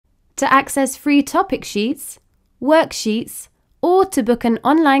To access free topic sheets, worksheets, or to book an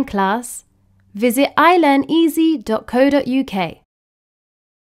online class, visit ilearneasy.co.uk.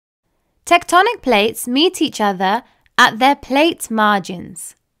 Tectonic plates meet each other at their plate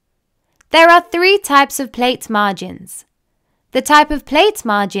margins. There are 3 types of plate margins. The type of plate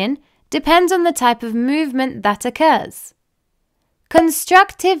margin depends on the type of movement that occurs.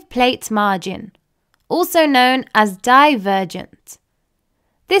 Constructive plate margin, also known as divergent.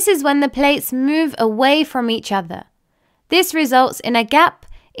 This is when the plates move away from each other. This results in a gap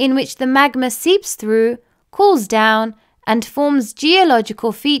in which the magma seeps through, cools down, and forms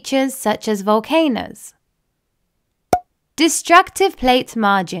geological features such as volcanoes. Destructive plate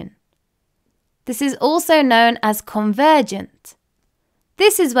margin. This is also known as convergent.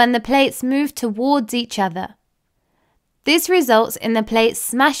 This is when the plates move towards each other. This results in the plates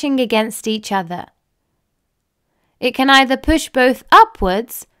smashing against each other. It can either push both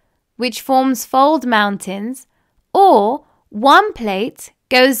upwards, which forms fold mountains, or one plate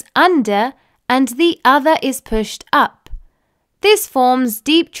goes under and the other is pushed up. This forms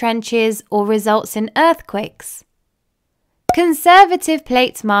deep trenches or results in earthquakes. Conservative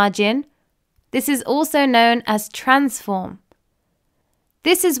plate margin. This is also known as transform.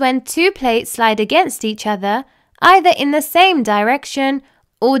 This is when 2 plates slide against each other, either in the same direction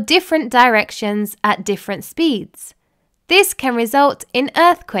or different directions at different speeds. This can result in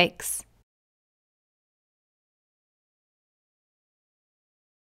earthquakes.